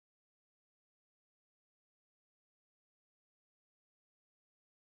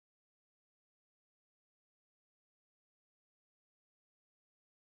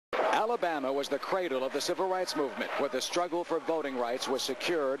Alabama was the cradle of the civil rights movement, where the struggle for voting rights was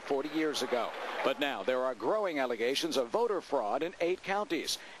secured 40 years ago. But now there are growing allegations of voter fraud in 8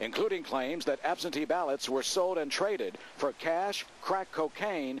 counties, including claims that absentee ballots were sold and traded for cash, crack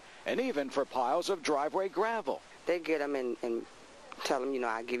cocaine, and even for piles of driveway gravel. They get them and tell them,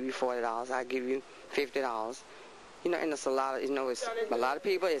 I give you $40, I give you $50. And it's a lot of, it's a lot of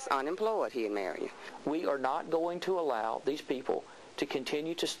people is unemployed here in Marion. We are not going to allow these people to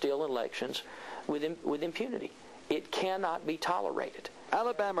continue to steal elections with impunity. It cannot be tolerated.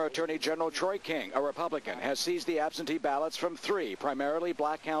 Alabama Attorney General Troy King, a Republican, has seized the absentee ballots from 3 primarily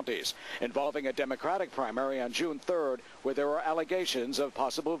black counties involving a Democratic primary on June 3rd, where there were allegations of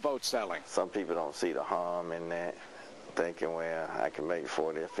possible vote selling. Some people don't see the harm in that, thinking, well, I can make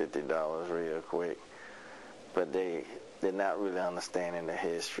 $40 or $50 real quick. But they're not really understanding the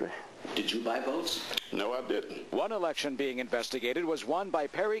history. Did you buy votes? No, I didn't. One election being investigated was won by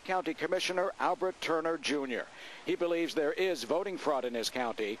Perry County Commissioner Albert Turner, Jr. He believes there is voting fraud in his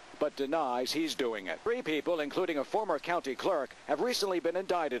county, but denies he's doing it. 3 people, including a former county clerk, have recently been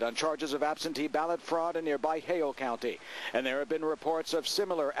indicted on charges of absentee ballot fraud in nearby Hale County. And there have been reports of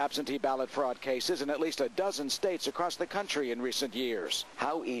similar absentee ballot fraud cases in at least a dozen states across the country in recent years.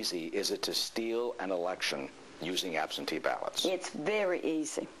 How easy is it to steal an election using absentee ballots? It's very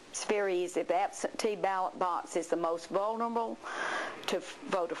easy. It's very easy. The absentee ballot box is the most vulnerable to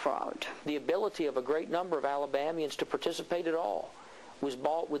voter fraud. The ability of a great number of Alabamians to participate at all was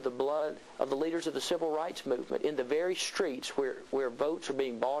bought with the blood of the leaders of the civil rights movement in the very streets where votes are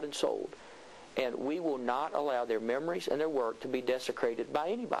being bought and sold. And we will not allow their memories and their work to be desecrated by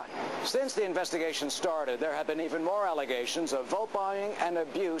anybody. Since the investigation started, there have been even more allegations of vote buying and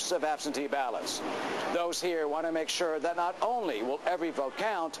abuse of absentee ballots. Those here want to make sure that not only will every vote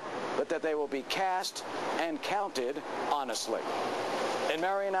count, but that they will be cast and counted honestly. In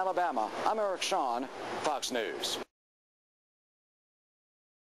Marion, Alabama, I'm Eric Shawn, Fox News.